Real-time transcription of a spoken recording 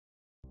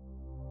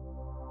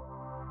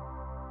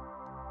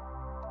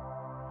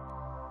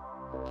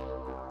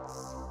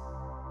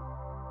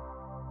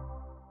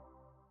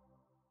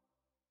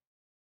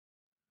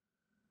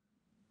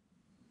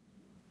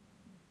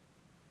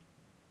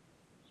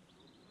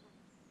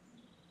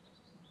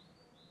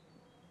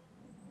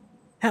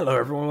Hello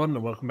everyone,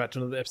 and welcome back to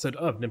another episode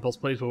of Nimpulse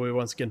Plays, where we're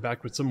once again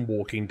back with some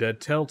Walking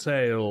Dead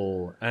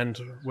Telltale. And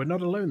we're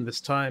not alone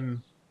this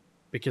time,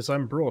 because I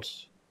have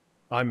brought,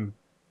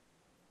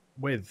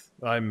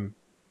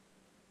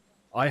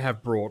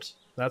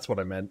 that's what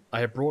I meant, I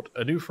have brought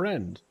a new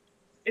friend.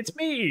 It's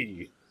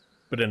me!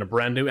 But in a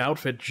brand new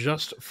outfit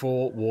just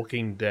for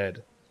Walking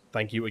Dead.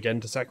 Thank you again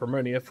to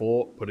Sacremonia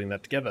for putting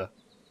that together.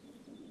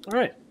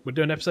 Alright, we're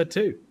doing episode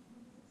 2.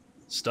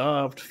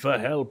 Starved for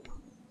help.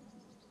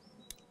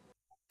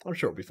 I'm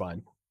sure it'll be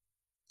fine.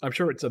 I'm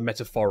sure it's a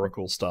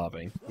metaphorical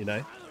starving, you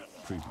know?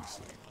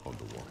 Previously on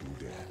The Walking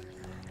Dead.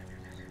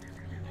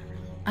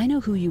 I know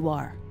who you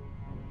are.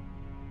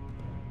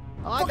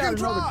 I got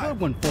another good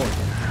one for you.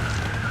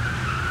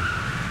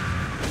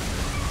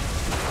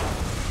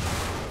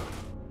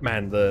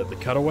 Man, the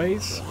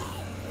cutaways?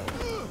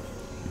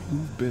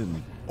 You've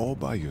been all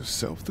by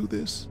yourself through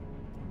this?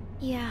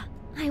 Yeah,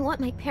 I want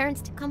my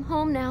parents to come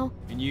home now.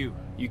 And you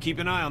keep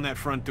an eye on that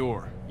front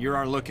door. You're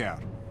our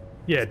lookout.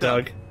 Yeah,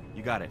 Doug.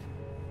 You got it.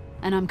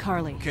 And I'm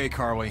Carly. Okay,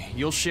 Carly.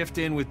 You'll shift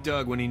in with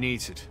Doug when he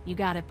needs it. You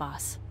got it,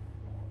 boss.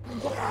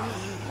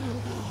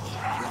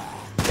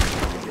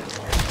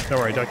 Don't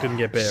worry, Doug didn't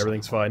get bit.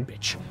 Everything's fine.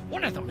 Bitch,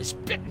 one of them is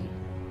bitten.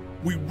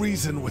 We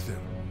reason with him.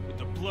 With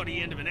the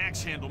bloody end of an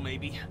axe handle,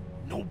 maybe.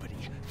 Nobody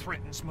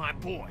threatens my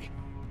boy.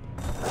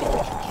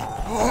 Uh-oh.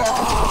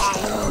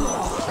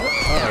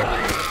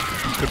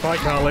 Goodbye,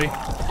 Carly.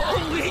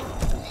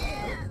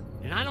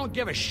 And I don't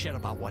give a shit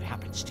about what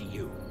happens to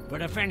you.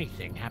 But if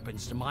anything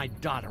happens to my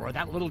daughter or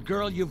that little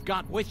girl you've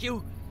got with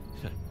you,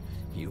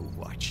 you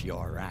watch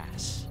your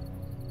ass.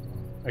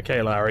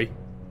 Okay, Larry.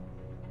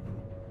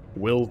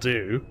 Will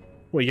do.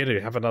 What are you gonna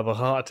do? Have another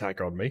heart attack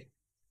on me?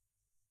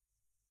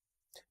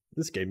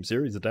 This game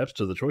series adapts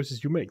to the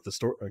choices you make. The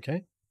story.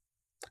 Okay.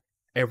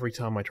 Every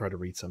time I try to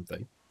read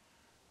something.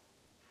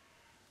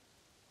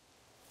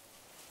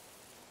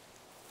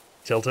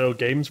 Telltale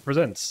Games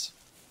presents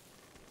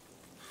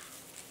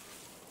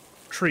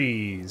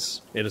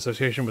Trees in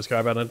association with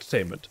Skybound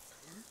Entertainment.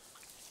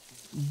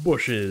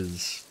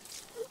 Bushes.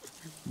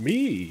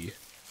 Me.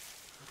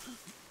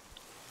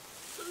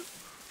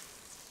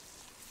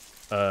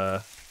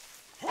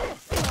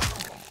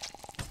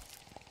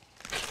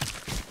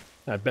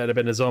 I'd better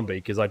been a zombie,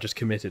 because I just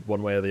committed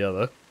one way or the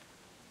other.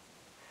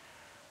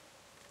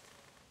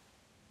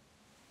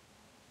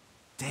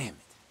 Damn it.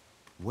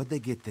 What'd they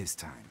get this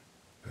time?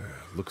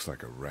 Looks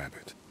like a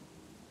rabbit.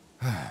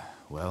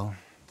 Well,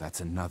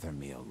 that's another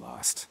meal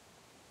lost.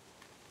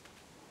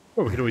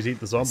 Well, we could always eat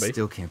the zombie. I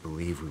still can't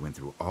believe we went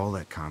through all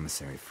that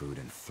commissary food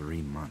in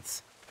 3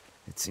 months.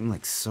 It seemed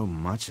like so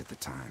much at the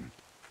time.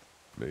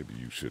 Maybe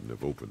you shouldn't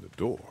have opened the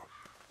door.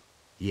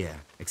 Yeah,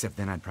 except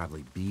then I'd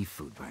probably be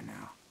food by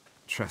now.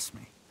 Trust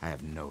me, I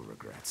have no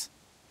regrets.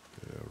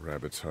 Yeah,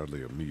 rabbit's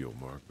hardly a meal,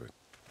 Mark, but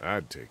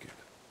I'd take it.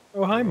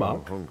 Oh, hi, I'm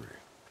Mark. hungry.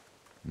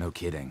 No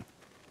kidding.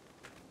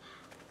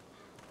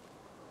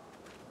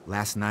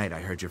 Last night,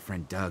 I heard your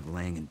friend Doug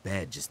laying in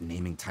bed just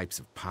naming types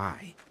of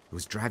pie. It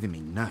was driving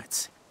me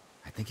nuts.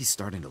 I think he's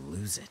starting to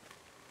lose it.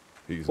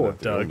 He's Poor not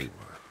the Doug. only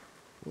one.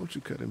 Won't you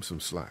cut him some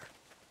slack?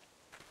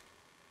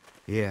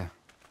 Yeah,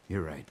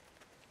 you're right.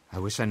 I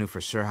wish I knew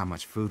for sure how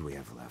much food we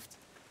have left.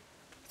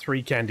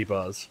 3 candy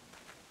bars.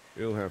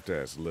 You'll have to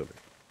ask Lily.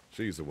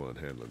 She's the one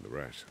handling the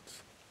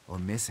rations. Or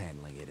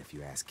mishandling it if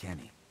you ask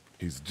Kenny.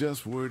 He's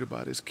just worried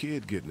about his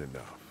kid getting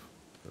enough.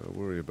 I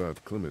worry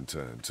about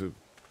Clementine, too.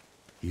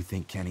 You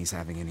think Kenny's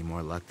having any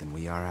more luck than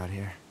we are out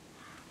here?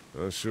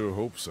 I sure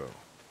hope so.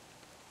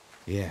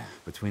 Yeah,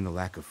 between the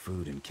lack of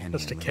food and Kenny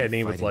That's to and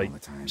Kenny Lily with, fighting like, all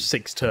the time,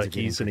 6 things are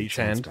turkeys getting in each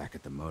pretty tense hand. back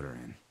at the motor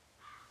inn.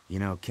 You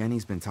know,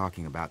 Kenny's been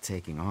talking about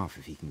taking off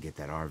if he can get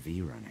that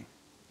RV running.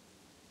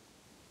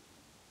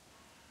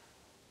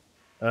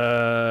 He's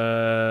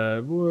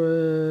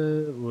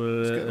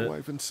got a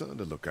wife and son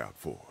to look out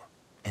for.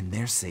 And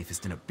they're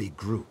safest in a big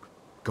group.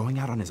 Going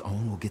out on his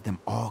own will get them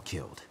all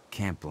killed.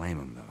 Can't blame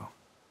him, though.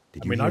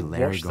 Did I you mean, hear I've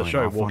Larry watched the going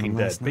show off on Walking him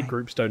Dead. last Big night?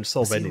 groups don't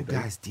solve What's the anything.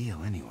 old guy's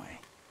deal, anyway?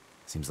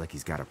 Seems like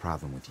he's got a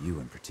problem with you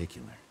in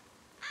particular.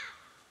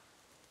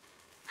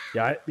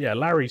 Yeah,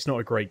 Larry's not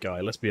a great guy,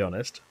 let's be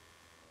honest.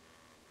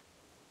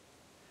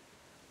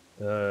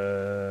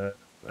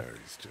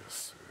 Larry's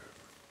just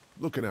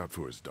looking out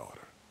for his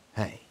daughter.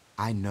 Hey,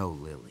 I know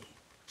Lily.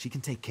 She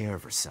can take care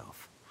of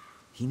herself.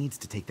 He needs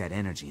to take that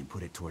energy and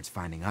put it towards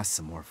finding us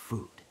some more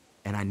food.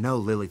 And I know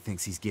Lily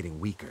thinks he's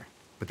getting weaker,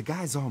 but the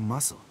guy's all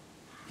muscle.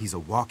 He's a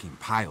walking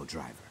pile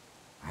driver.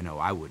 I know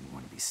I wouldn't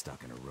want to be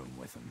stuck in a room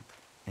with him.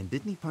 And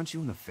didn't he punch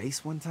you in the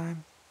face one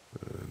time?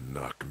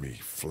 Knock me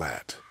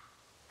flat.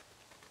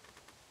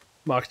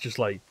 Mark's just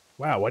like,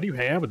 wow, why do you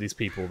hang out with these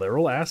people? They're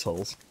all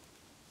assholes.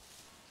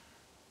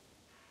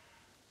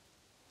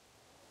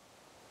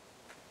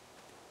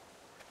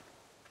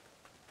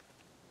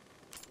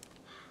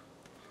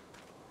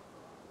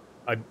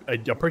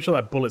 I'm pretty sure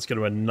that bullet's going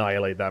to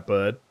annihilate that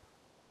bird.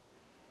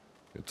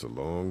 It's a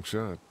long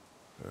shot.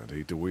 I'd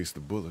hate to waste the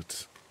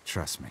bullets.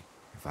 Trust me,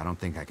 if I don't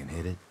think I can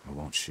hit it, I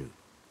won't shoot.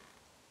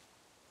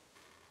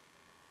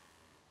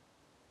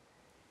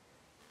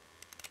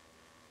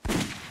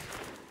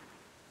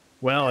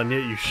 Well, and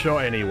yet you shot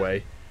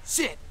anyway.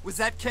 Shit! Was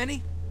that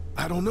Kenny?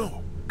 I don't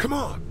know. Come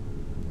on.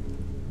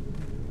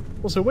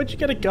 Also, where'd you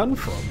get a gun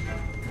from?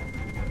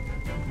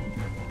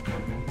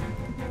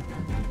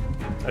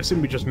 I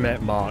assume we just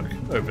met Mark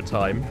over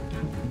time.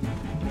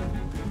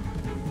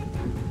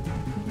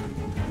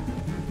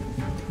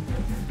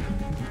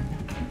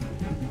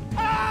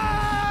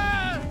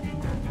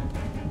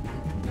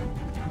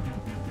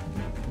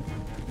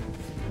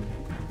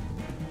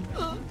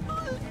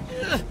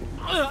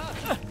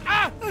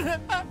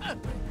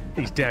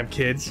 These damn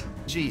kids.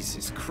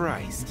 Jesus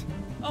Christ.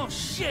 Oh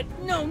shit!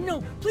 No,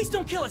 no! Please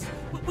don't kill us!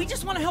 We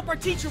just want to help our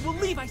teacher. We'll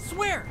leave, I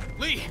swear!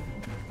 Lee,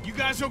 you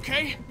guys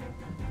okay?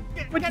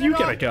 When did you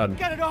get a gun?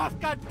 Get it off!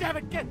 God damn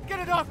it! Get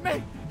it off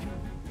me!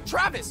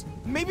 Travis!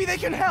 Maybe they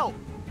can help!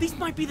 These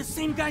might be the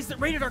same guys that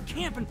raided our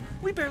camp, and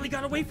we barely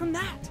got away from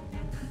that.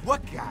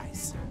 What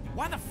guys?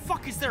 Why the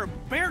fuck is there a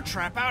bear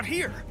trap out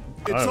here?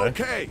 It's know.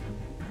 okay.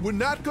 We're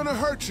not gonna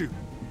hurt you.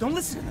 Don't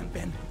listen to them,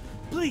 Ben.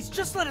 Please,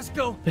 just let us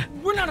go.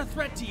 We're not a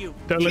threat to you.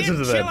 Don't listen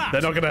to Kid, them. chill out.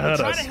 They're not going to We'll hurt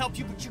try us. to help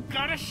you, but you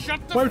gotta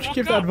shut the Why fuck would you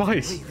give up. that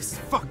advice? Lee, this is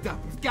fucked up.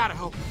 We've gotta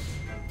help him.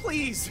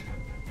 Please.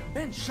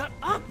 Ben, shut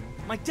up.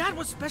 My dad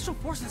was Special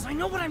Forces. I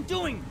know what I'm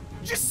doing.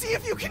 Just see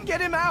if you can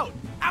get him out.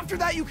 After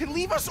that, you can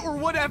leave us or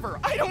whatever.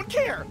 I don't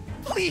care.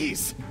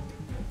 Please.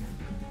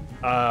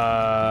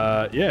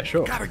 Yeah,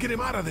 sure. Gotta get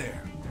him out of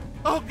there.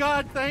 Oh,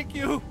 God, thank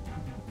you.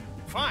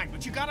 Fine,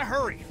 but you gotta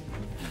hurry.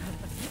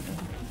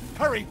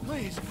 Hurry,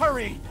 please,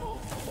 hurry.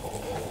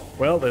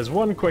 Well, there's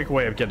one quick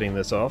way of getting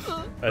this off,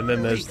 and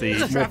then there's the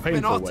more Trap's been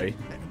painful altered. way.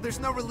 There's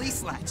no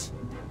release latch.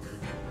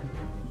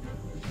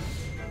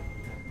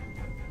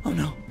 Oh,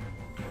 no.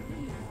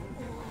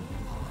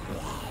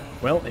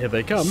 Well, here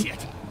they come.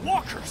 Shit,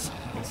 walkers.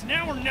 It's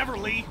now or never,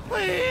 Lee.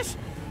 Please,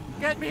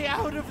 get me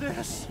out of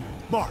this.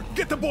 Mark,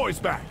 get the boys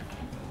back.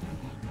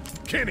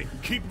 Kenny,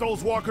 keep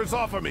those walkers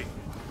off of me.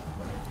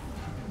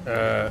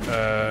 There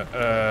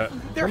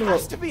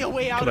has to be a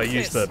way out Could I of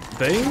use this. the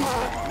thing?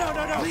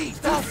 No. Please,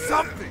 do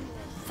something.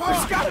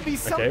 There's gotta be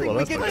something well,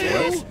 we that's can not do.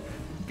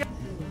 good.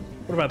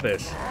 What about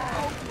this? God,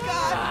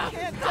 I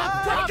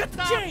can't Get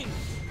the chain.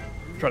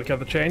 Try to cut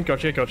the chain.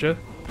 Gotcha.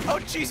 Oh,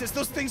 Jesus,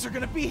 those things are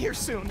gonna be here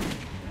soon.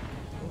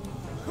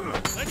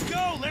 Let's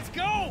go, let's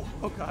go.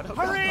 Oh, God.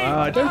 Hurry.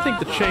 I don't think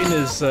the chain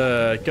is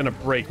gonna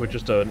break with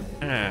just an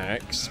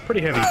axe.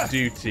 Pretty heavy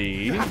duty.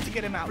 You have to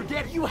get him out.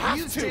 Forget it. You have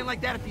use to. chain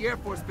like that at the Air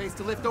Force Base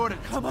to lift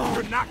ordnance. Come on.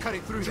 You're not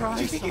cutting through that.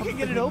 Do you think you can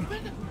get it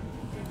open?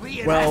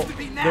 Lee, it Well, has to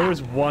be now. there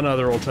is one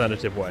other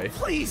alternative way.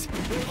 Please.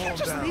 You can't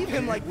just leave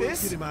him like We'll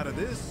this. get him out of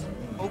this.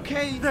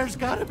 Okay. There's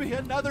gotta be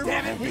another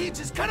Damn way. it, Lee,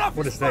 just cut off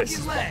What his is this?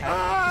 fucking leg.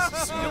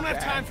 We don't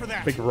have time for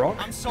that. Big rock?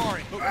 I'm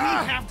sorry, but we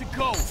have to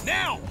go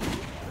now.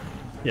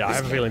 Yeah, I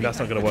have a feeling that's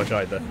not gonna work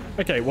either.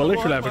 Okay, well,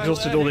 literally, I've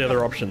exhausted all the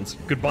other options.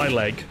 Goodbye,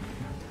 leg.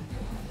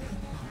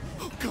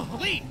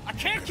 Lee, I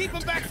can't keep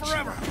him back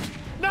forever.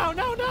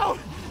 No.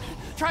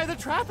 Try the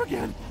trap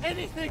again.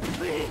 Anything,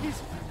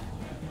 please.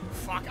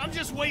 Fuck, I'm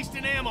just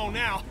wasting ammo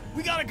now.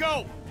 We gotta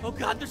go. Oh,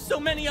 God, there's so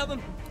many of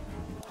them.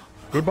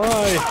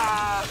 Goodbye.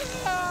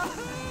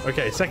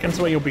 Okay, second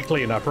swing will be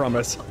clean, I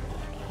promise.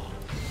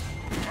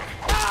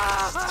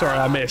 Sorry,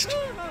 I missed.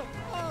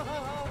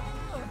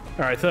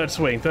 Alright, third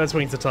swing's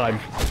the time.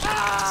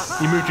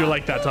 You moved your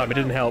leg that time, it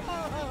didn't help.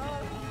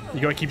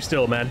 You gotta keep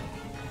still, man.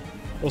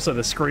 Also,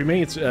 the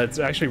screaming, it's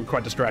actually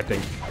quite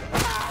distracting.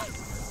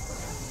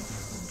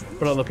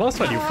 But on the plus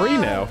side, you're free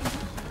now.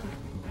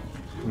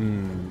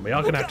 We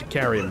are gonna have to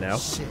carry him now.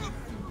 Shit.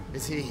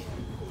 Is he?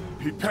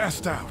 He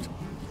passed out.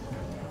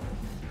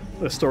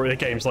 The story of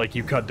the game's like,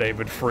 you cut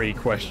David free,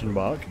 question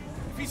mark.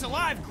 If he's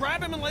alive,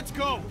 grab him and let's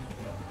go.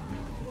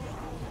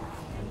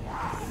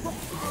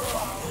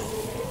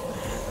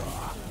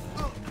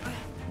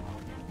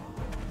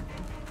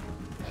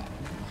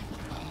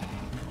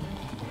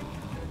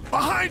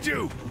 Behind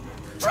you!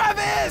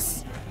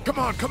 Travis! Come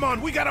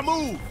on, we gotta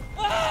move!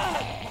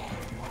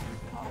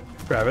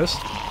 Travis,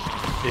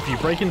 if you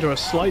break into a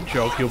slight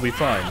jog, you'll be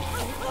fine.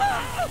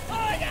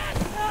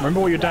 Remember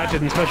what your dad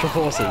did in Special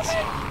Forces?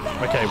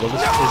 Okay, well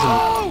this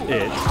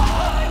isn't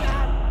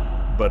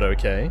it. But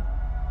okay.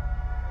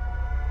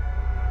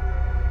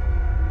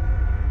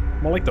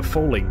 More like the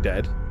Falling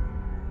Dead.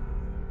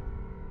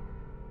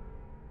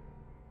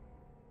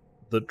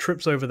 That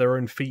trips over their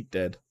own feet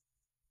dead.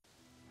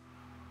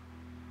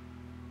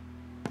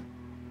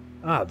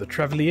 Ah, the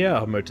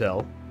Travelier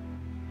Motel.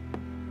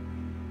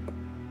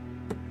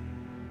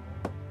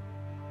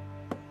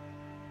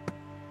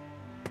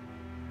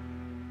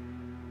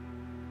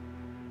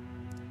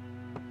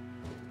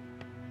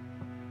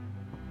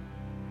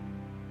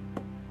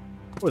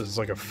 What is this,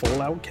 like a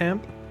Fallout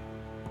camp?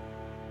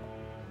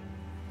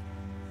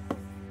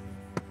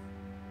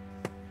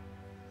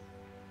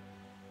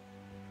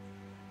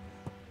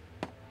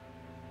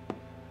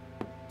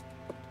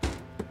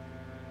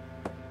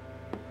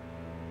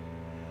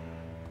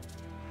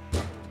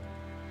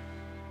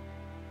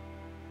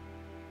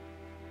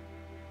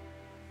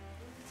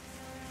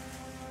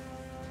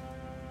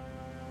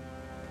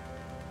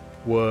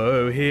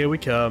 Whoa, here we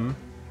come.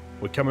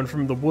 We're coming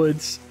from the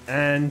woods,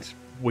 and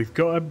we've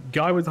got a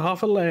guy with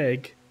half a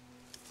leg.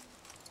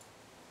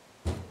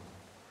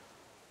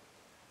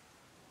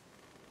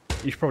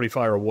 You should probably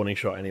fire a warning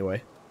shot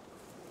anyway.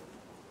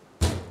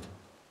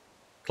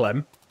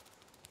 Clem.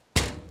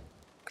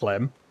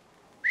 Clem.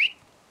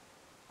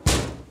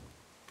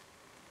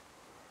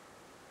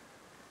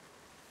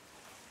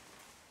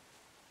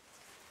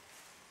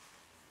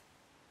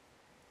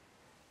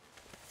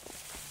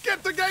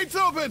 Get the gates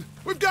open!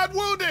 We've got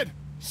wounded!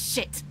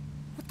 Shit!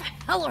 What the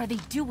hell are they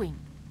doing?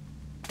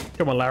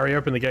 Come on, Larry,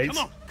 open the gates.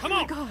 Come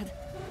on! God.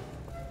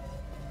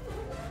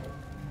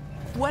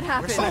 What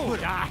happened? Who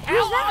the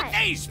hell are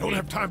these Don't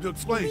have time to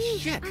explain.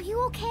 Are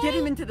you okay? Get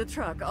him into the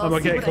truck. I'm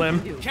okay,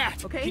 Clem.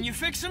 Cat, Okay? can you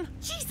fix him?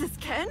 Jesus,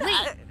 Ken. Lee.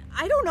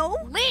 I don't know.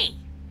 Lee!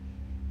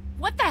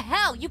 What the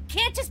hell? You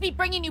can't just be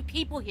bringing new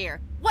people here.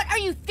 What are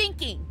you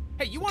thinking?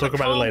 Hey, you want to Talk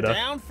about it calm later.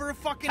 down for a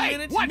fucking Hey,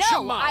 minute? what? Watch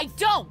your No, mouth. I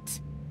don't.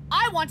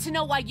 I want to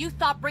know why you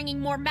thought bringing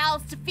more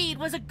mouths to feed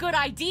was a good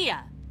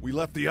idea. We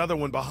left the other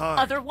one behind.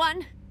 Other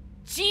one?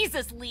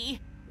 Jesus,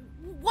 Lee.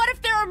 What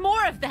if there are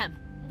more of them?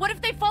 What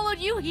if they followed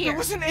you here? There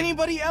wasn't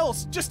anybody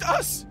else, just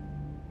us.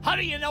 How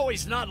do you know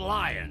he's not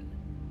lying?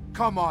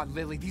 Come on,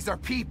 Lily. These are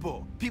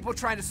people. People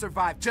trying to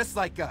survive just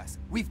like us.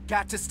 We've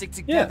got to stick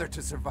together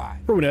to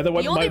survive. Probably know that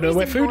The only might know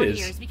where reason food you're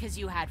here is. is because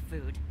you had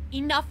food.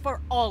 Enough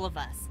for all of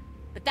us.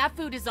 But that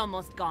food is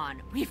almost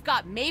gone. We've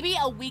got maybe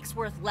a week's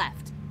worth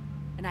left.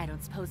 And I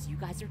don't suppose you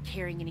guys are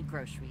carrying any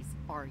groceries,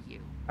 are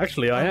you?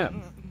 Actually, I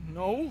am.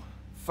 No?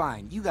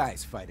 Fine, you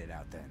guys fight it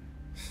out then.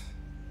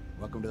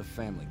 Welcome to the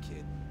family,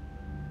 kid.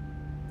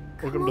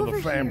 Welcome to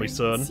the family,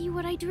 son. See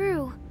what I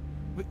drew.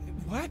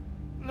 What?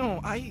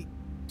 No,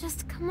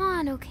 Just come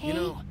on, okay? You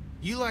know,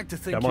 you like to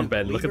think Come on, you're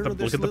Ben, the look at leader the- of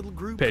this look at the little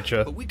group,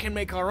 picture. but we can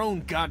make our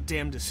own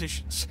goddamn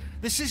decisions.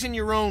 This isn't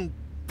your own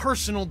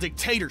personal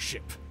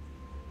dictatorship.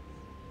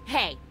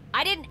 Hey,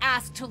 I didn't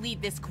ask to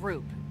lead this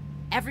group.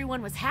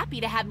 Everyone was happy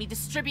to have me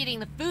distributing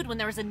the food when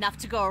there was enough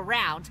to go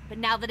around, but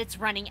now that it's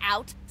running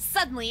out,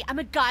 suddenly I'm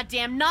a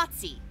goddamn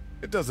Nazi.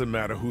 It doesn't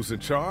matter who's in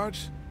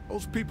charge.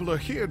 Those people are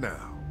here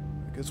now.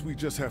 I guess we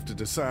just have to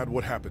decide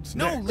what happens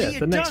No, next. Lee, Yeah,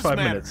 the it next does 5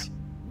 matter. minutes.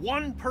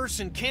 One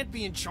person can't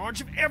be in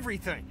charge of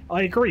everything.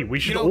 I agree. We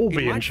should You know, all be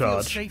it in might feel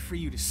charge. safe for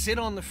you to sit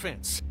on the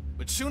fence,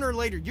 but sooner or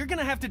later you're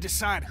gonna have to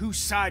decide whose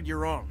side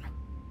you're on.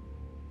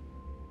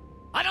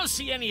 I don't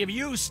see any of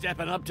you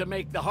stepping up to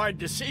make the hard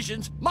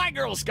decisions. My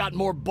girl's got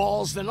more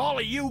balls than all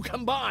of you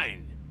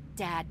combined.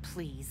 Dad,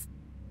 please.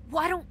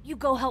 Why don't you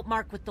go help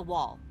Mark with the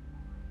wall?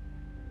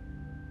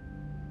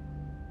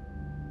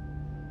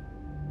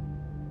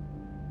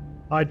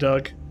 Hi,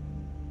 Doug.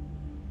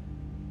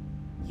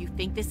 You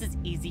think this is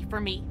easy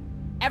for me?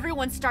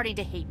 Everyone's starting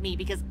to hate me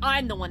because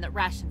I'm the one that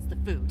rations the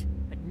food,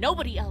 but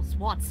nobody else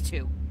wants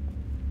to.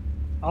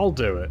 I'll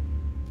do it.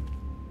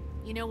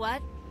 You know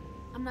what?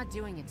 I'm not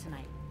doing it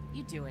tonight.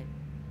 You do it.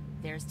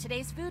 There's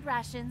today's food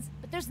rations,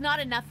 but there's not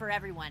enough for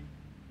everyone.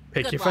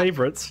 Pick Good your luck.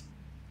 favorites.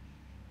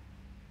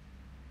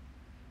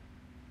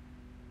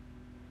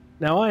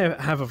 Now, I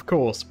have, of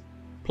course,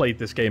 played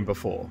this game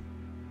before.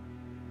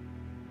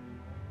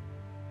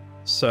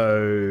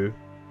 So,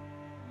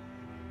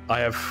 I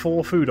have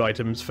 4 food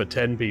items for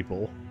 10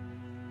 people.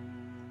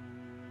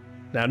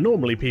 Now,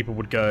 normally people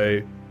would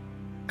go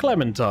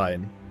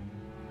Clementine,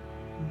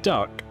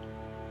 Duck,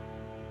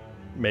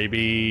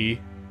 maybe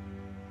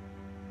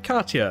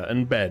Katya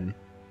and Ben.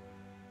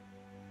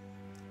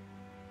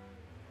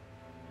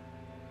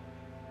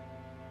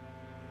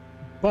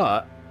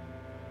 But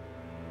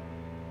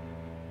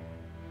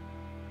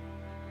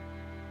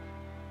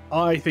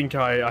I think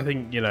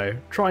you know,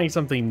 trying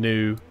something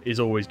new is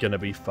always going to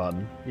be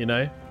fun, you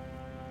know?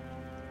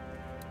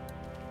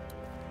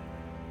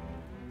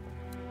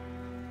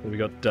 So we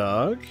got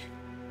Doug.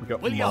 We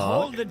got Will you Mark.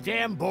 hold the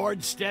damn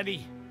board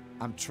steady?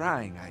 I'm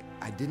trying.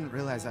 I didn't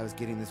realize I was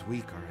getting this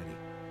weak already.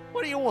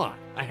 What do you want?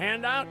 A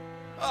handout?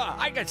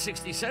 I got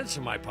 60 cents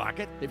in my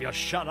pocket. If you'll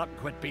shut up and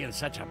quit being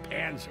such a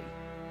pansy.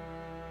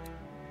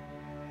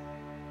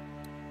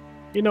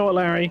 You know what,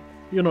 Larry?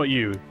 You're not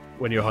you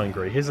when you're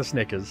hungry. Here's a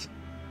Snickers.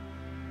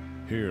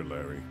 Here,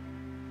 Larry.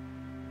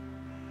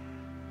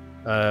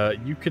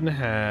 You can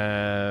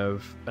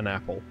have an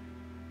apple.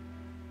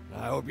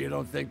 I hope you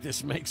don't think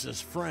this makes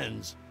us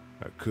friends.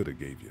 I could have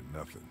gave you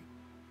nothing.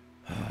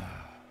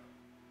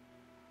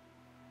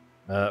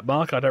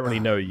 Mark, I don't really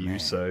know you, man.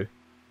 so...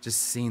 Just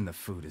seeing the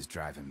food is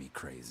driving me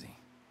crazy.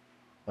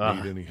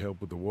 Need any help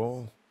with the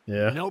wall?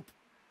 Yeah. Nope.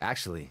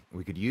 Actually,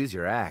 we could use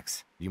your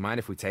axe. Do you mind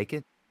if we take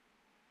it?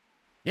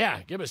 Yeah,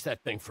 give us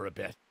that thing for a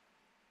bit.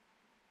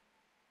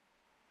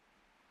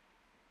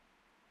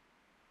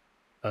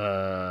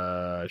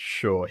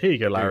 Sure. Here you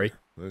go, Larry.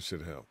 Here, that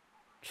should help.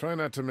 Try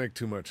not to make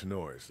too much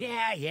noise.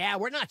 Yeah,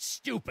 we're not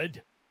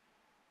stupid.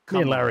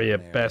 Me and Larry are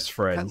Larry. best Cut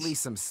friends. Lee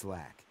some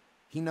slack.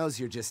 He knows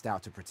you're just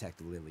out to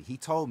protect Lily. He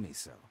told me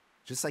so.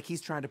 Just like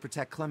he's trying to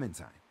protect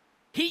Clementine.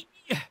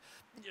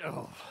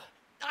 Oh,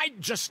 I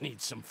just need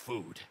some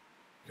food.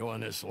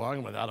 Going this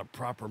long without a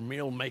proper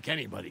meal make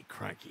anybody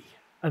cranky.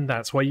 And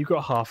that's why you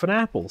got half an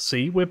apple.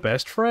 See, we're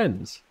best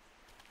friends.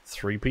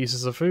 3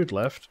 pieces of food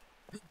left.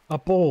 A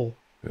ball.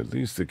 At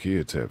least the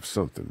kids have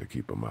something to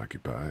keep them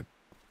occupied.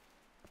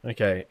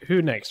 Okay,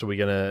 who next are we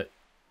gonna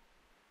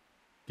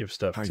give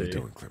stuff How to? you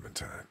doing,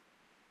 Clementine?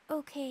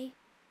 Okay.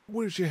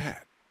 Where's your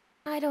hat?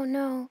 I don't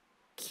know.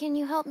 Can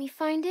you help me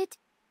find it?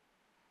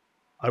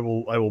 I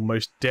will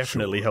most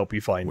definitely Sure. help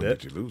you find When it.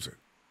 did you lose it?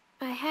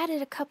 I had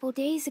it a couple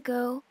days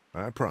ago.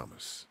 I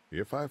promise.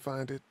 If I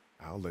find it,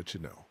 I'll let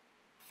you know.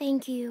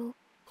 Thank you.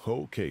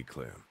 Okay,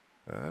 Clem.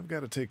 I've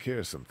got to take care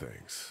of some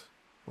things.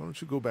 Why don't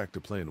you go back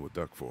to playing with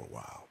Duck for a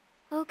while?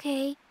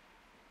 Okay.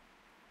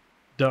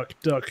 Duck,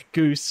 duck,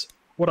 goose.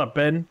 What up,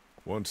 Ben?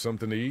 Want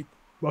something to eat?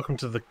 Welcome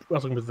to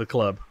the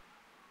club.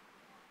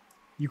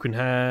 You can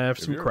have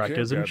If some your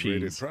crackers camp and got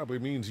raided, cheese. it probably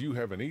means you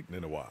haven't eaten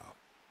in a while.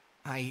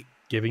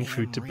 Giving am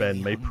food to really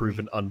Ben may prove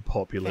an hungry.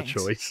 unpopular Thanks.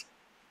 choice.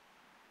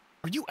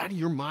 Are you out of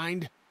your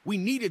mind? We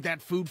needed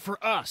that food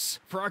for us,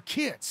 for our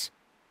kids.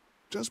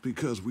 Just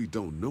because we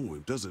don't know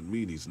him doesn't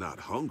mean he's not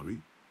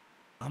hungry.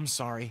 I'm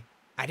sorry.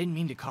 I didn't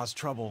mean to cause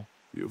trouble.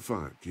 You're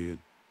fine, kid.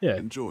 Yeah,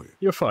 Enjoy it.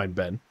 you're fine,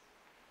 Ben.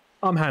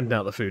 I'm handing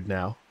out the food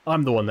now.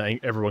 I'm the one that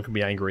everyone can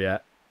be angry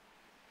at.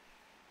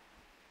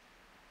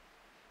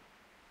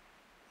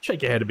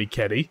 Shake your head at me,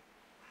 Kenny.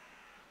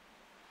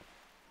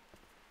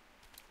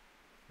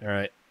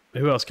 Alright,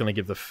 who else can I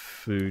give the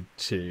food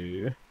to?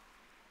 You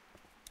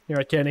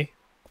alright, Kenny?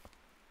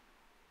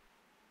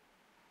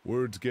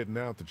 Word's getting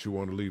out that you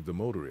want to leave the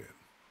motor in.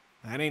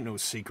 That ain't no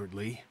secret,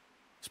 Lee.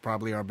 It's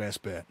probably our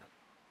best bet.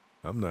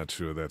 I'm not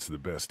sure that's the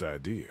best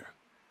idea.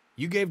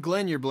 You gave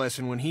Glenn your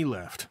blessing when he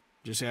left.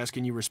 Just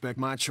asking you respect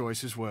my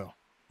choice as well.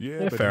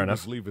 Yeah, but fair he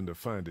enough. was leaving to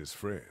find his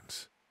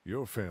friends.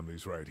 Your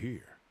family's right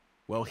here.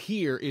 Well,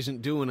 here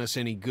isn't doing us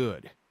any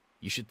good.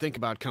 You should think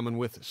about coming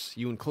with us,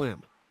 you and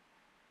Clem.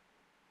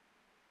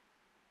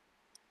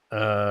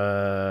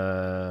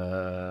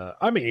 I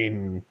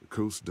mean... The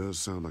coast does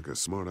sound like a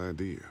smart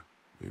idea.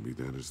 Maybe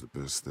that is the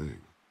best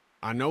thing.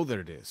 I know that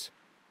it is.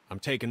 I'm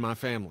taking my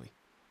family.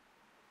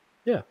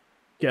 Yeah.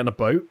 Get on a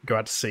boat, go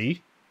out to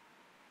sea.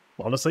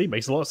 Honestly,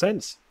 makes a lot of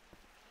sense.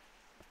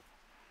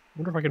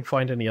 Wonder if I can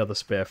find any other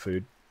spare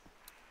food.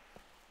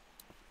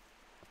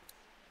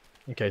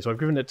 Okay, so I've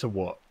given it to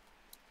what?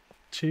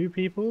 2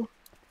 people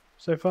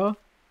so far?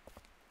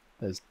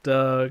 There's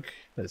Doug,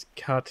 there's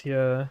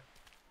Katya.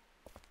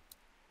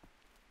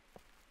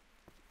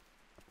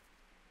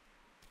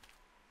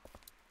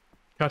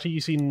 Katya, you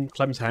seen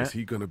Clem's hat? Is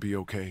he gonna be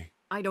okay?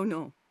 I don't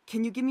know.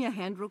 Can you give me a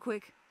hand real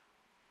quick?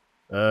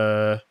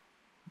 No.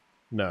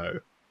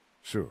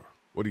 Sure.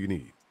 What do you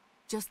need?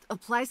 Just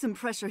apply some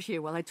pressure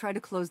here while I try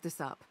to close this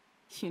up.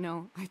 You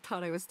know, I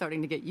thought I was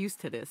starting to get used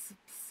to this,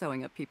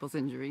 sewing up people's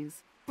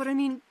injuries. But I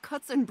mean,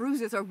 cuts and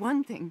bruises are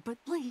one thing, but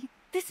Lee,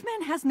 this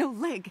man has no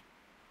leg.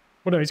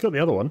 Well, no, he's got the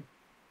other one.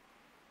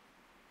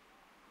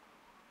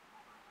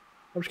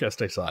 I'm just gonna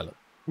stay silent.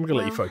 I'm gonna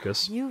let you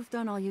focus. You've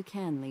done all you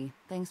can, Lee.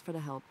 Thanks for the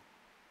help.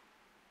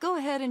 Go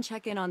ahead and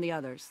check in on the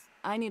others.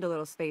 I need a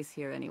little space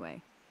here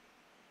anyway.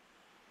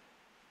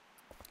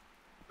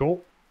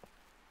 Cool.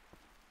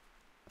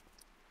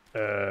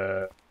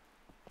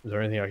 Is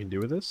there anything I can do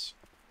with this?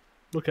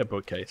 Look at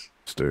bookcase.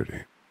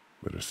 Sturdy,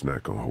 but it's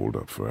not gonna hold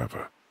up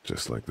forever,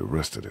 just like the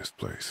rest of this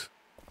place.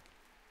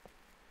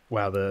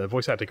 Wow, the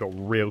voice actor got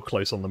real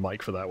close on the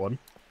mic for that one.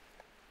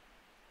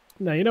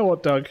 Now, you know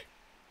what, Doug?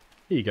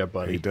 Here you go,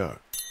 buddy. Hey, Doug.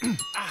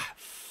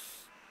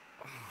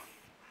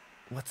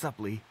 What's up,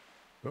 Lee?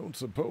 Don't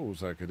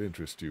suppose I could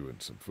interest you in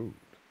some food.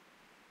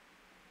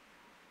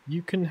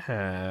 You can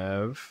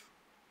have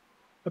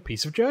a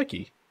piece of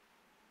jerky.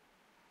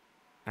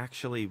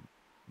 Actually,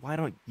 why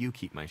don't you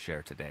keep my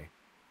share today?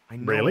 I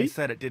know Really? I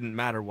said it didn't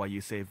matter why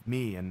you saved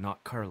me and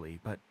not Carly,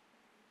 but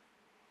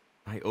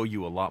I owe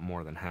you a lot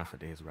more than half a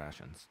day's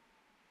rations.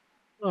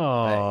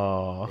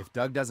 Aww. If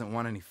Doug doesn't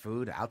want any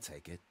food, I'll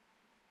take it.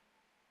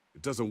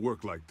 It doesn't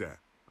work like that.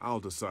 I'll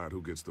decide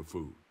who gets the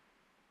food.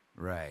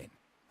 Right.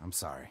 I'm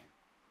sorry.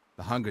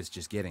 The hunger's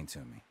just getting to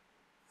me.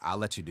 I'll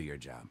let you do your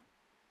job.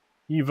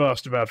 You've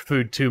asked about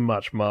food too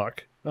much,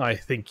 Mark. I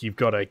think you've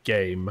got a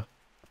game.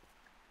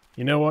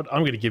 You know what?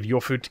 I'm going to give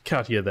your food to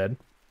Katya then.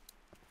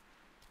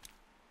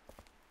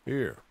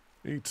 Here,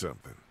 eat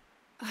something.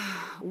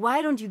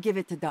 Why don't you give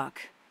it to Doc?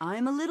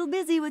 I'm a little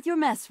busy with your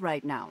mess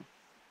right now.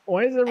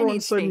 Why is everyone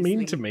need so space, mean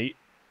Lee. to me?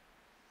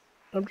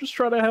 I'm just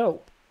trying to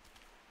help.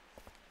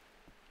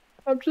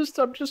 I'm just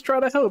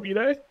trying to help, you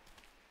know?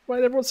 Why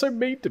is everyone so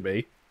mean to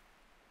me?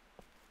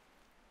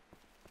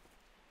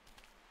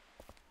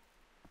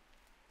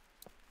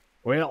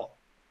 Well,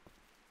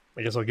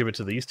 I guess I'll give it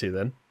to these two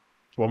then.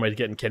 It's one way to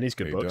get in Kenny's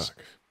good Hey, books. Doc,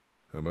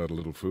 how about a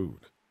little food?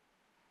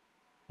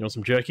 You want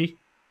some jerky?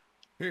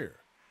 Here.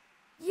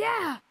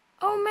 Yeah!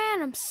 Oh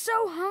man, I'm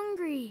so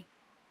hungry!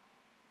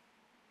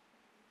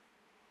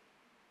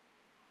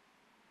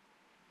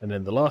 And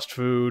then the last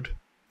food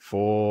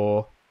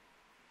for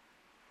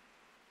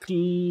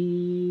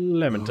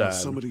Clementine. Oh,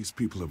 some of these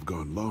people have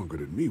gone longer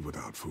than me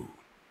without food.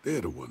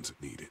 They're the ones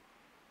that need it.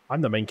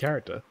 I'm the main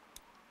character.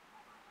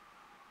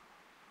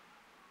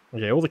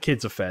 Okay, all the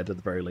kids are fed at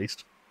the very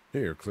least.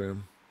 Here,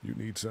 Clem. You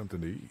need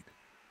something to eat.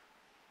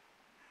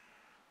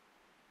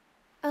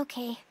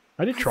 Okay.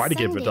 I did try to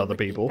give it Sunday to other would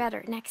be people.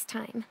 better next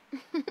time.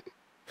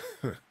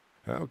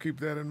 I'll keep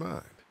that in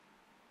mind.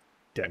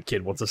 Damn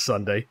kid wants a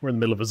Sunday. We're in the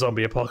middle of a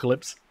zombie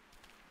apocalypse.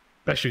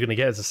 Best you're gonna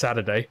get is a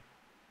Saturday.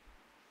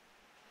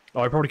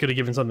 Oh, I probably could have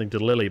given something to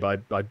Lily,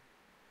 but I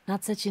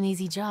Not such an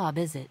easy job,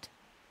 is it?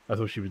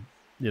 thought she was,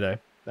 you know,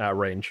 out of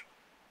range.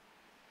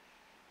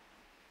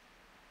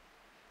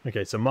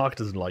 Okay, so Mark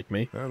doesn't like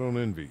me. I don't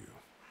envy you.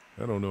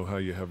 I don't know how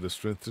you have the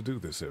strength to do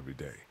this every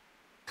day.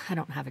 I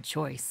don't have a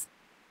choice.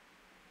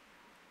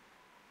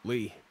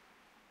 Lee.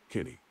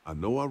 Kenny, I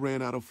know I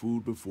ran out of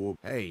food before.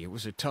 Hey, it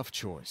was a tough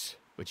choice,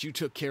 but you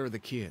took care of the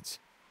kids.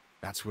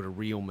 That's what a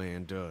real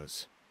man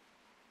does.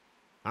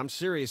 I'm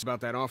serious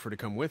about that offer to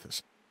come with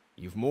us.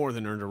 You've more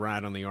than earned a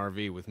ride on the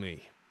RV with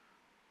me.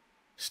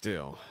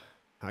 Still,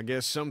 I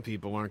guess some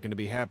people aren't going to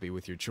be happy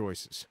with your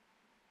choices.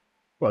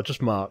 Well,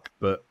 just Mark,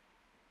 but,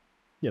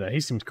 you know, he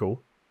seems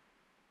cool.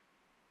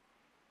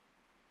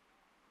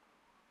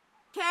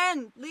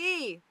 Ken,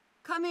 Lee,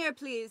 come here,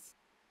 please.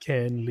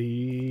 Ken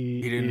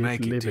Lee He didn't make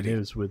it, did living he?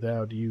 is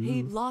without you.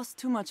 He lost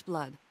too much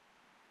blood.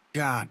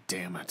 God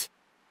damn it.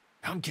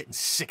 I'm getting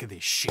sick of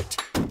this shit.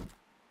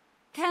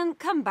 Ken,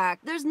 come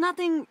back. There's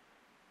nothing...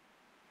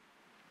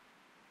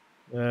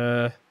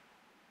 Let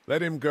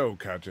him go,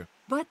 Katja.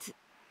 But...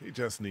 He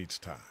just needs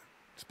time.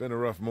 It's been a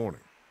rough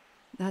morning.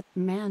 that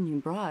man you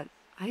brought,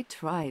 I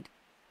tried,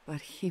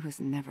 but he was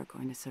never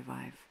going to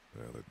survive.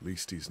 Well, at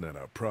least he's not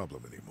our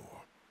problem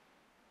anymore.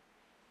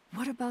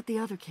 What about the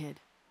other kid?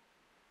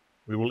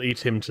 We will eat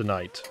him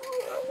tonight.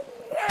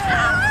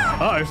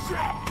 Uh-oh.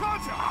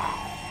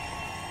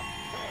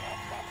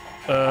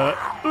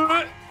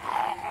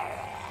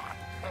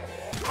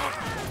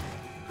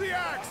 The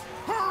axe!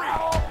 Hurry!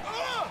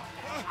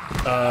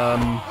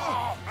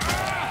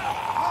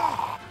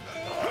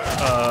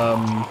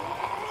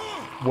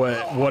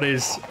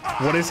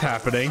 What is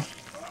happening?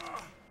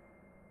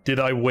 Did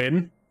I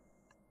win?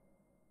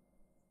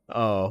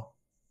 Oh.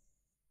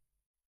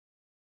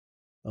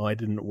 Oh, I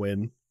didn't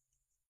win.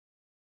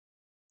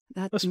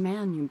 That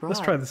man you brought.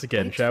 Let's try this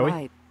again, I shall we?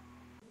 tried.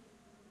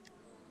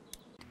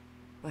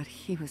 But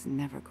he was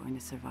never going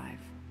to survive.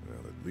 Well,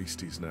 at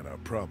least he's not our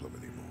problem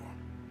anymore.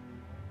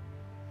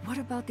 What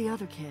about the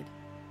other kid?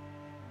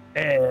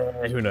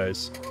 Who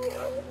knows?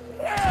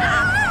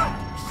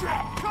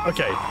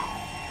 Okay.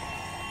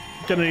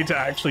 Gonna need to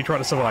actually try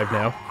to survive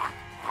now.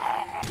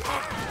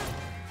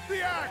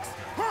 The axe!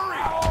 Hurry!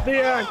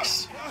 The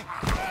axe!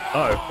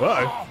 Oh,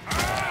 uh-oh.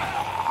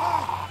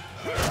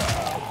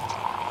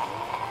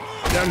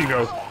 Down you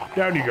go.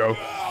 Down you go.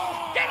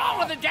 Get on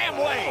with the damn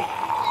way!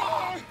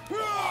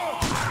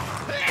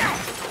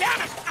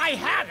 Damn it! I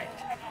have it!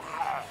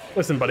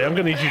 Listen, buddy, I'm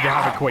gonna need you to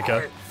have it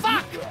quicker.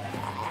 Fuck!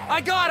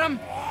 I got him!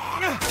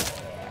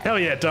 Hell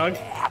yeah, Doug.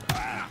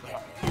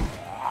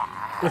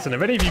 Listen,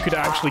 if any of you could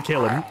actually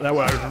kill him, that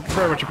would I would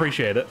very much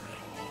appreciate it.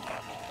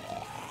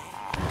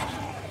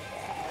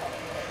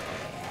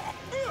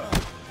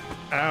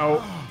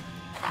 Ow.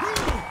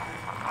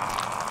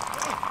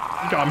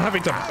 God, I'm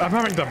having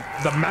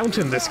to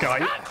mountain this guy.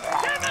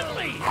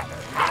 Definitely!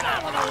 Get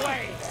out of the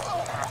way!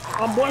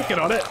 I'm working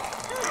on it.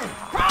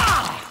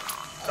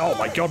 Oh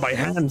my god, my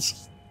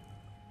hands.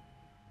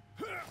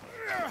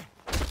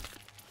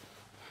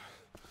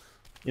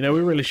 You know, we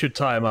really should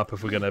tie him up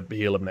if we're gonna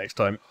heal him next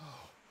time.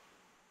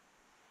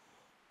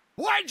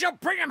 Why'd you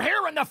bring him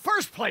here in the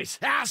first place,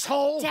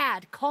 asshole?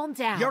 Dad, calm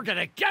down. You're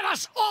gonna get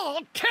us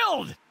all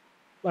killed!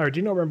 Larry, do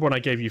you not remember when I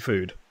gave you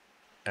food?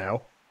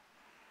 Ow.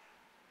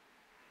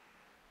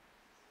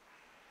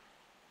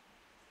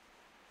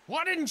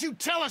 Why didn't you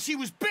tell us he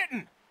was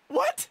bitten?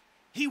 What?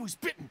 He was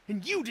bitten,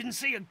 and you didn't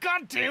say a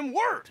goddamn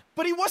word.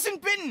 But he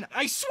wasn't bitten,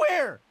 I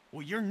swear.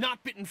 Well, your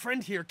not-bitten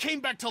friend here came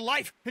back to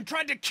life and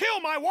tried to kill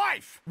my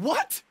wife.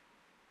 What?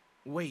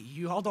 Wait,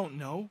 you all don't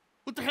know?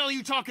 What the hell are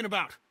you talking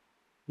about?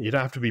 You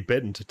don't have to be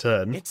bitten to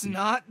turn. It's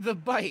not the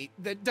bite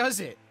that does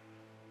it.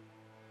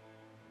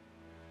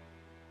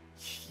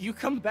 You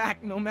come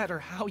back no matter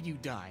how you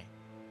die.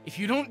 If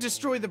you don't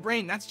destroy the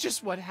brain, that's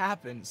just what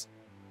happens.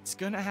 It's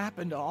gonna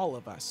happen to all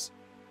of us.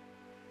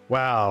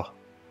 Wow.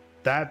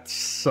 That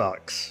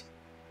sucks.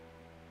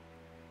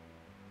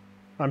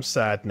 I'm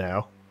sad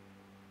now.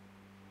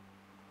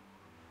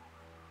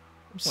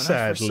 When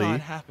I first saw Sadly.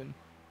 it happen,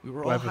 we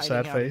were all I have a hiding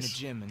sad out in the face?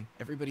 gym, and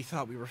everybody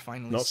thought we were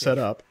finally Not safe. set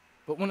up.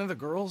 But one of the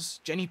girls,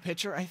 Jenny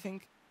Pitcher, I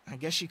think, I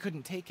guess she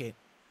couldn't take it.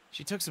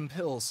 She took some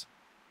pills.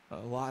 A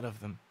lot of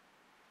them.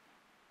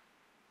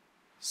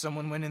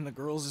 Someone went in the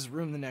girls'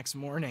 room the next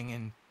morning,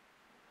 and...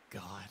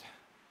 God.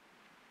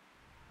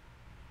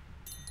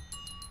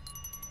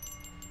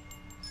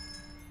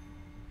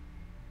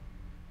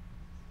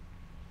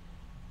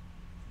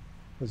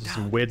 There's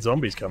some weird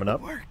zombies coming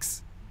up.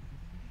 Works.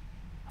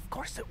 Of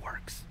course it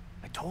works.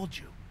 I told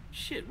you.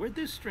 Shit, where'd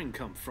this string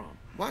come from?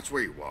 Watch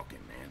where you're walking,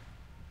 man.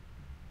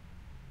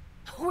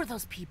 Who are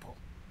those people?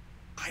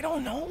 I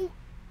don't know.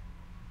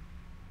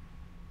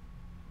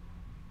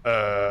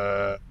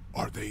 Are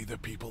they the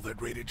people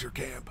that raided your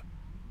camp?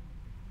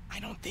 I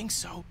don't think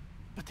so,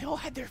 but they all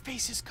had their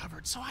faces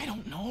covered, so I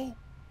don't know.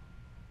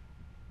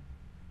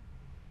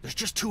 There's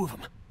just 2 of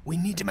them. We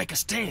need to make a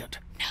stand.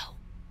 No,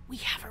 we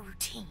have a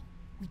routine.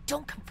 We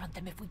don't confront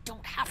them if we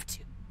don't have to.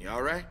 You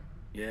all right?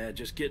 Yeah,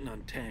 just getting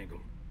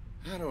untangled.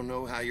 I don't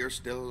know how you're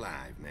still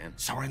alive, man.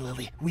 Sorry,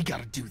 Lily. We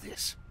gotta do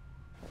this.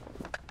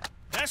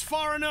 That's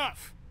far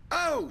enough.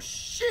 Oh,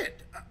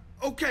 shit.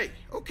 Okay.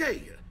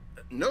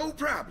 No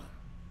problem.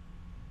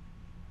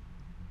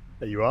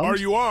 Are you armed? Are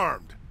you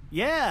armed?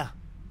 Yeah.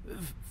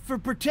 For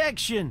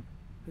protection.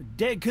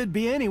 Dead could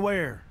be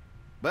anywhere.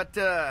 But,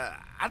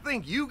 I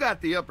think you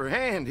got the upper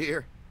hand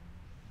here.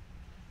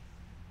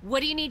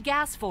 What do you need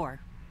gas for?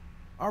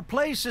 Our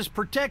place is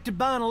protected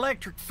by an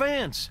electric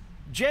fence.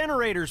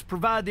 Generators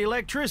provide the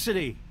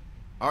electricity.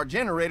 Our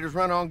generators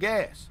run on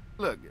gas.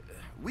 Look,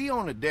 we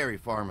own a dairy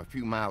farm a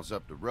few miles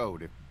up the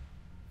road. If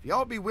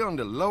y'all be willing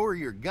to lower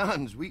your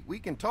guns, we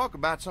can talk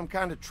about some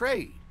kind of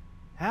trade.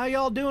 How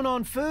y'all doing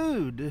on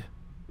food?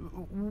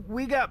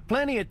 We got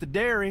plenty at the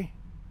dairy.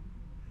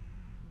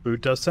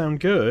 Food does sound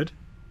good.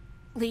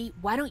 Lee,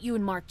 why don't you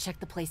and Mark check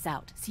the place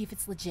out? See if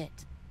it's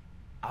legit.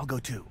 I'll go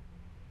too.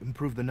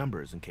 Improve the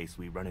numbers in case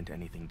we run into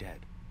anything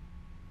dead.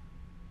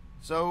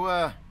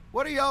 So,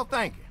 what are y'all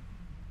thinking?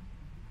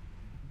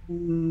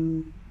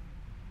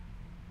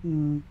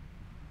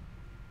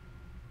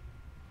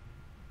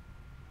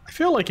 I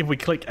feel like if we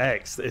click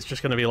X, it's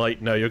just going to be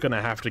like, no, you're going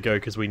to have to go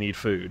because we need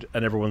food,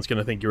 and everyone's going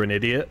to think you're an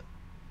idiot.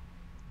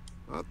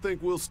 I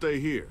think we'll stay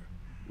here.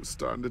 We're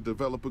starting to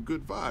develop a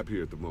good vibe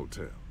here at the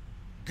motel.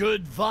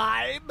 Good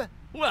vibe?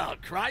 Well,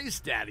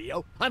 Christ,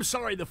 Daddy-o, I'm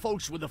sorry the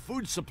folks with the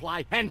food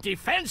supply and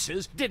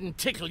defenses didn't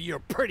tickle your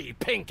pretty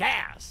pink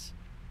ass.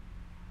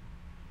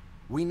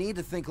 We need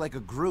to think like a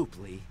group,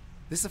 Lee.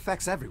 This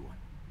affects everyone.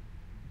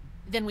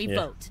 Then we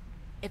vote.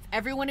 If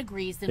everyone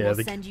agrees, then we'll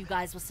send you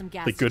guys with some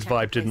gas. The good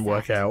vibe didn't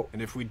work out.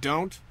 And if we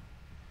don't?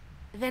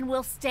 Then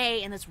we'll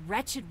stay in this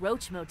wretched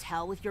roach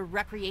motel with your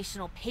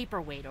recreational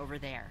paperweight over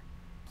there.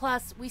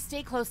 Plus, we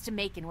stay close to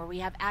Macon where we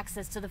have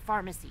access to the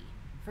pharmacy.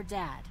 For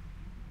Dad.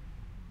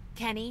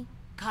 Kenny?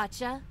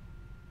 Katja?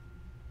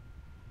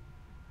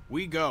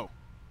 We go.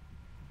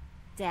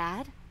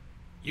 Dad?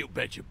 You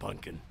betcha,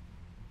 pumpkin.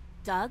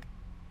 Doug?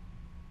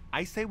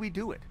 I say we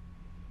do it.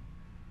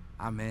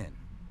 I'm in.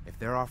 If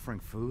they're offering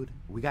food,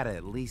 we gotta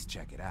at least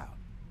check it out.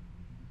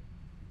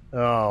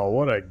 Oh,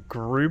 what a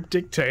group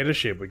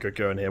dictatorship we got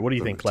going here. What do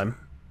you think, Clem?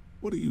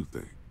 What do you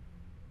think?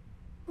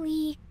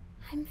 Lee,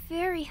 I'm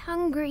very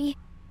hungry.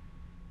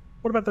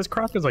 What about those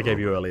crackers I gave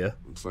you earlier?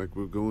 Looks like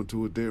we're going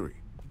to a dairy.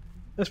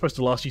 They're supposed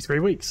to last you 3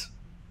 weeks.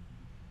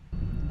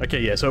 Okay,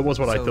 yeah, so it was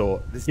what I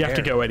thought. You have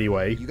to go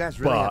anyway, you guys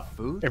really but have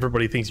food?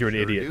 everybody thinks you're an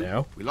Sure idiot do.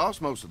 now. We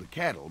lost most of the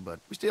cattle, but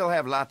we still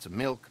have lots of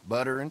milk,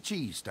 butter, and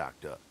cheese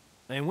stocked up.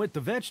 And with the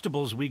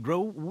vegetables we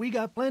grow, we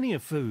got plenty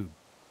of food.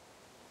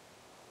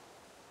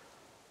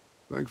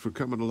 Thanks for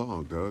coming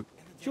along, Doug.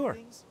 Sure.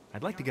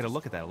 I'd like to get a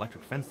look at that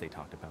electric fence they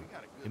talked about.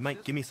 It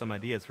might give me some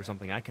ideas for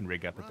something I can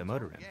rig up at the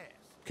motor inn.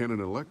 Can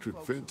an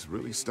electric fence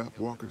really stop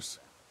walkers?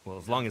 Well,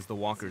 as long as the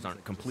walkers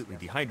aren't completely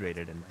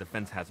dehydrated and the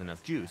fence has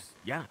enough juice,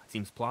 yeah, it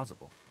seems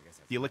plausible.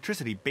 The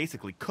electricity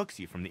basically cooks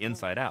you from the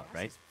inside out,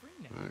 right?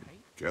 I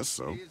guess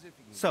so.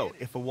 So,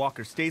 if a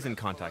walker stays in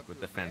contact with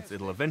the fence,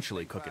 it'll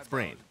eventually cook its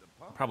brain.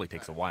 Probably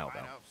takes a while,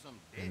 though.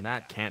 And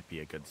that can't be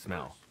a good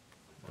smell.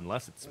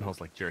 Unless it smells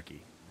like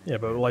jerky. Yeah,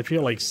 but I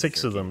feel like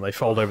 6 of them, they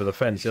fold over the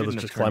fence, the others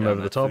just climb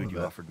over the top of you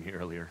it. offered me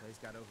earlier.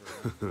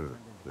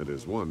 That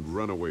is one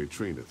runaway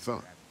train of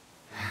thought.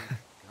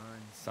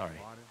 Sorry.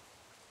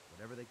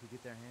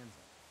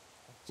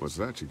 What's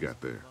that you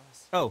got there?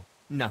 Oh,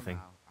 nothing.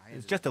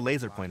 It's just a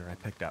laser pointer I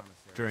picked up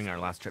during our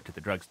last trip to the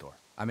drugstore.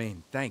 I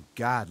mean, thank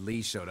God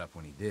Lee showed up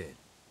when he did.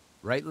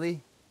 Right,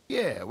 Lee?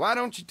 Yeah, why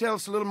don't you tell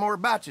us a little more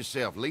about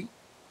yourself, Lee?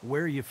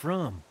 Where are you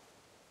from?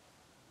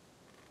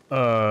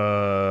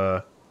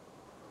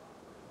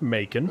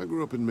 Macon. I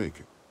grew up in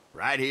Macon.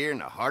 Right here in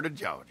the heart of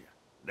Georgia.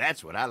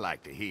 That's what I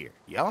like to hear.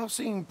 Y'all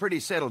seem pretty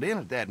settled in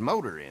at that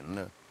motor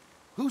inn.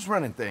 Who's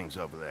running things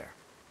over there?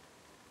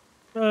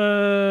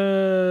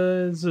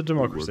 It's a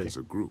democracy. We work as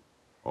a group.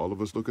 All of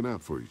us looking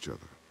out for each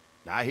other.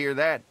 I hear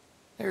that.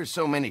 There's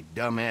so many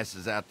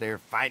dumbasses out there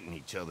fighting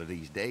each other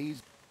these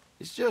days.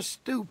 It's just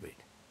stupid.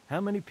 How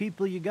many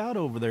people you got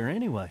over there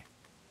anyway?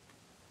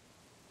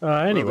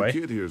 Anyway. Well, the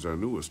kid here's our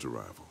newest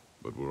arrival,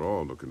 but we're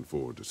all looking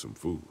forward to some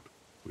food.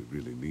 We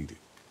really need it.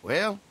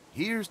 Well,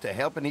 here's to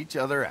helping each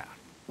other out.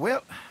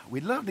 Well,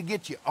 we'd love to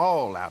get you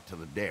all out to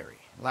the dairy.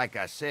 Like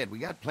I said, we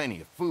got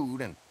plenty of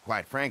food, and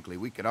quite frankly,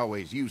 we could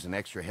always use an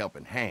extra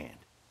helping hand.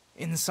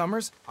 In the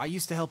summers, I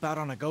used to help out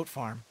on a goat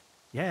farm.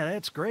 Yeah,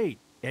 that's great.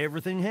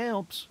 Everything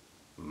helps.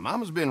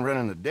 Mama's been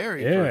running the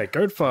dairy Yeah, for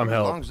goat farm as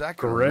long help. as I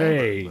can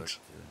Great. remember, but,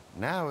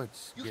 now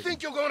it's... You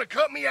think you're gonna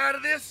cut me out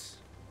of this?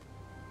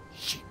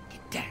 Shit,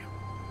 get down.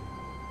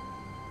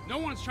 No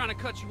one's trying to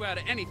cut you out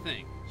of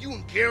anything. You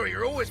and Gary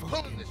are always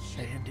pulling this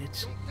shit.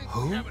 Bandits.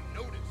 Who?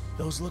 The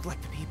Those look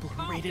like the people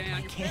who raided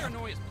my camp.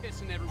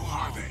 Who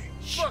are they?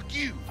 Fuck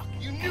you!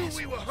 You knew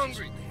we were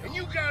hungry, and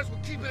you guys were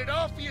keeping it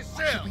all for yourself.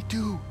 What should we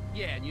do?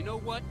 Yeah, and you know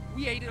what?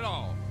 We ate it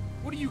all.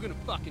 What are you gonna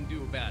fucking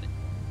do about it?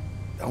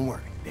 Don't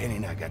worry. Danny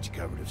and I got you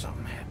covered if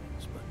something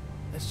happens, but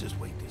let's just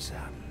wait this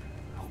out and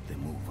hope they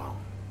move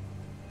on.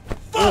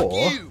 Fuck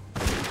you!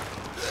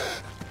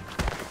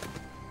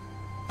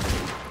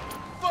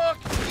 Fuck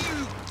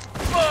you!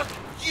 Fuck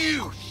you!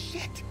 Oh,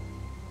 shit!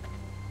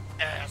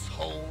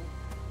 Asshole!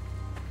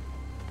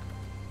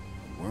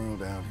 The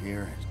world out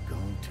here has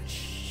gone to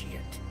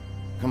shit.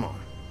 Come on,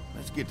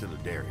 let's get to the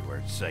dairy where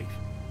it's safe.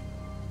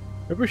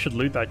 Maybe we should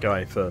loot that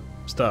guy for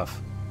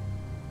stuff.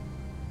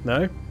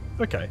 No?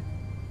 Okay.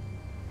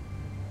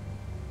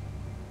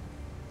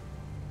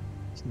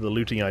 So the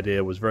looting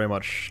idea was very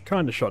much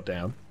kind of shot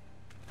down.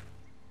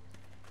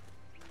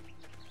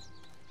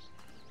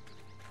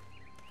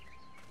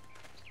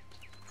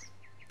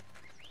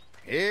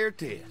 Here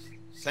it is.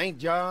 St.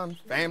 John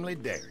Family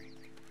Dairy.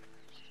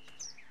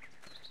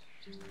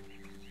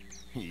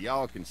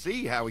 Y'all can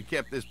see how we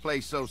kept this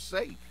place so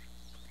safe.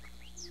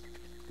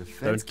 The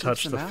fence Don't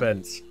touch the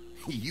fence.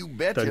 You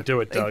betcha. Don't do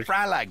it, Doug. They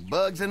fry like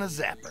bugs in a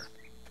zapper.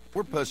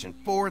 We're pushing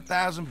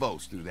 4,000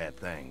 volts through that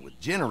thing with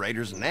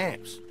generators and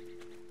amps.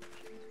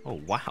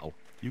 Oh, wow.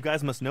 You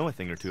guys must know a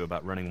thing or two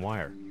about running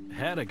wire.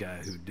 Had a guy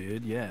who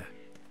did, yeah.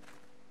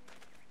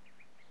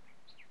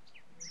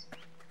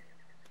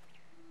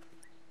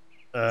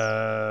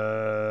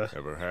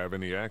 Ever have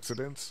any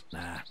accidents?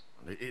 Nah.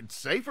 It's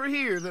safer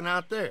here than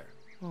out there.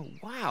 Oh,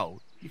 wow.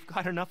 You've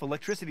got enough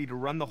electricity to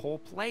run the whole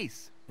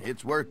place.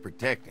 It's worth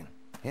protecting.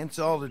 Hence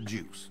all the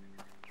juice.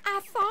 I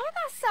thought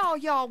I saw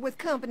y'all with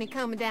company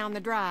coming down the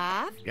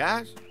drive.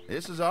 Guys,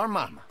 this is our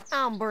mama.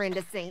 I'm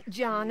Brenda St.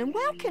 John, and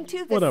welcome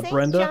to the What up, St.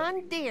 Brenda?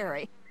 John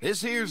Dairy.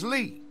 This here's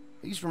Lee.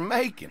 He's from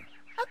Macon.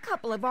 A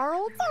couple of our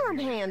old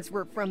farmhands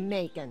were from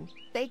Macon.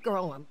 They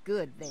grow 'em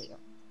good there.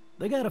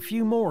 They got a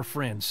few more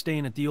friends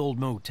staying at the old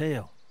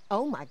motel.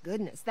 Oh my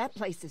goodness, that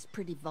place is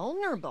pretty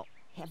vulnerable.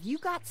 Have you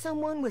got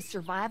someone with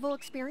survival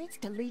experience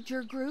to lead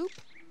your group?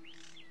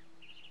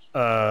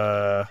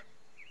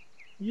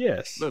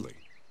 Yes. Lily.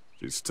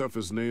 She's tough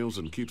as nails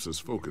and keeps us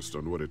focused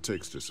on what it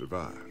takes to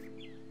survive.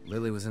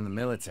 Lily was in the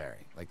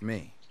military, like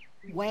me.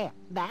 Well,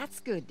 that's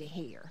good to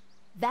hear.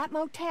 That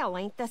motel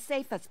ain't the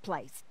safest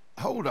place.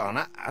 Hold on,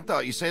 I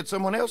thought you said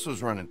someone else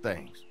was running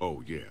things.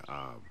 Oh, yeah,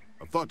 I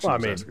thought she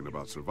was asking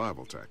about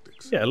survival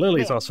tactics. Yeah,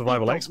 Lily's Well, our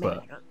survival it don't expert.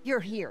 matter. You're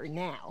here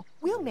now.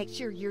 We'll make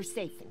sure you're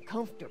safe and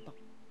comfortable.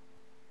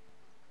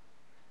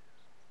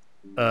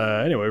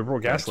 Anyway, we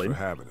brought Thanks gasoline. for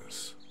having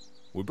us.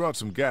 We brought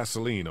some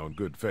gasoline on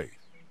good faith.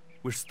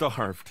 We're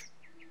starved.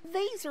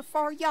 These are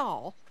for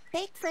y'all.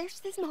 Baked fresh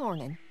this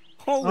morning.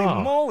 Holy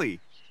moly!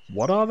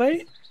 What are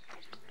they?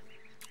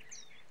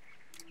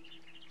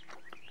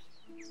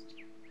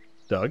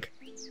 Doug?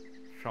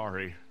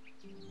 Sorry.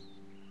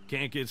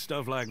 Can't get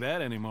stuff like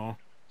that anymore.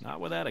 Not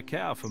without a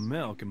cow for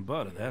milk and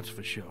butter, that's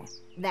for sure.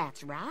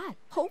 That's right.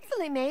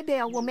 Hopefully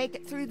Maybelle will make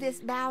it through this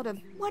bout of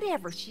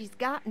whatever she's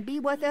got and be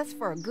with us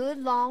for a good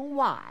long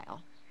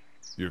while.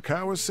 Your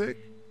cow is sick?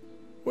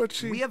 What's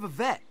she? We have a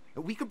vet.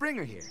 We could bring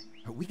her here.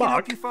 We can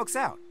help you folks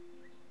out.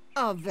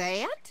 A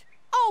vet?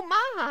 Oh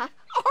my!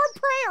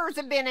 Our prayers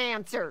have been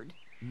answered.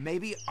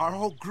 Maybe our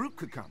whole group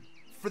could come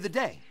for the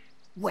day.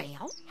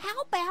 Well,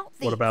 how about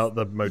this? What about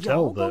the motel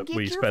Y'all go that get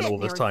we your spent all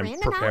this veterinary time friend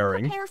and I'll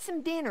preparing? prepare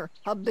some dinner.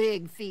 A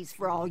big feast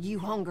for all you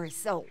hungry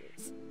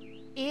souls.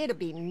 It'd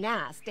be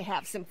nice to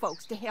have some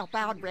folks to help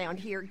out around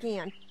here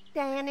again.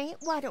 Danny,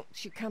 why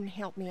don't you come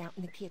help me out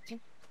in the kitchen?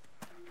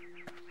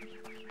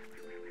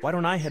 Why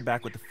don't I head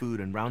back with the food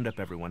and round up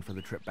everyone for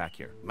the trip back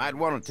here? Might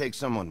want to take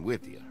someone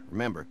with you.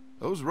 Remember,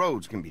 those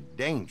roads can be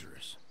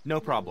dangerous. No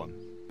problem.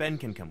 Ben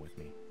can come with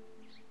me.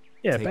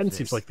 Yeah, Take Ben this.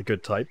 seems like the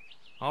good type.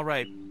 All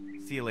right.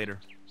 See you later.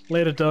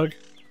 Later, Doug.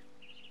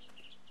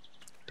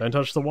 Don't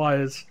touch the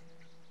wires.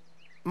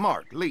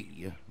 Mark,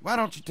 Lee, why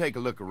don't you take a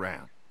look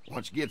around?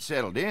 Once you get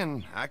settled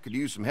in, I could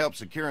use some help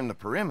securing the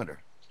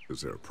perimeter.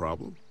 Is there a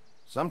problem?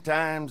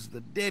 Sometimes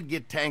the dead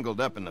get tangled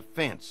up in the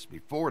fence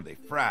before they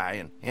fry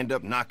and end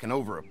up knocking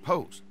over a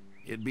post.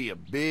 It'd be a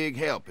big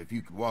help if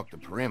you could walk the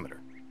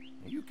perimeter.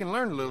 You can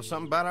learn a little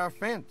something about our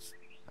fence.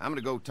 I'm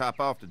gonna go top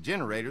off the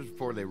generators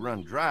before they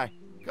run dry.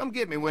 Come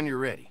get me when you're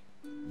ready.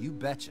 You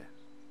betcha.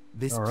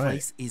 This All right.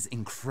 place is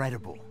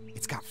incredible.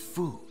 It's got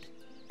food.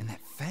 And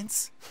that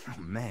fence? Oh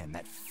man,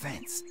 that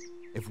fence.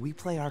 If we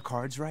play our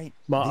cards right,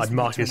 this may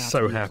Mark turn is out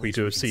so be a happy place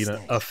to we have can seen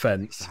stay. a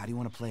fence. So how do you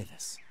want to play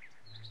this?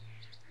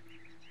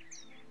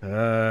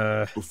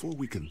 Before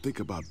we can think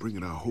about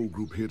bringing our whole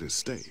group here to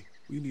stay,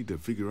 we need to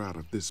figure out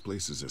if this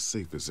place is as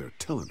safe as they're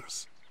telling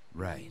us.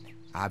 Right.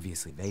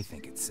 Obviously they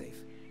think it's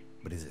safe.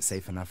 But is it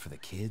safe enough for the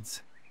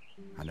kids?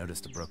 I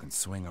noticed a broken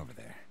swing over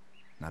there.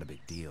 Not a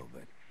big deal,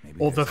 but maybe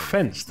Or the there's other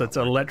fence things that's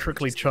not working,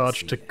 electrically we just can't charged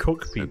see to it.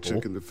 cook And people.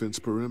 checking the fence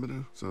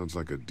perimeter sounds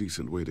like a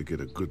decent way to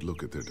get a good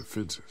look at their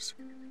defenses.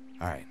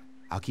 All right.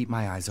 I'll keep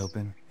my eyes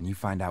open, and you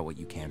find out what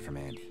you can from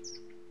Andy.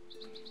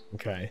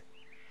 Okay.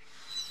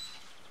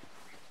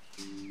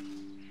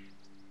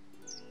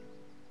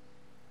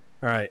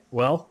 Alright,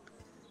 well,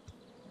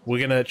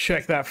 we're gonna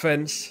check that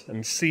fence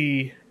and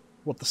see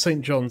what the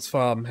St. John's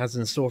Farm has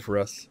in store for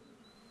us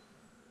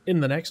in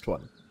the next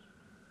one.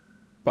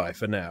 Bye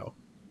for now.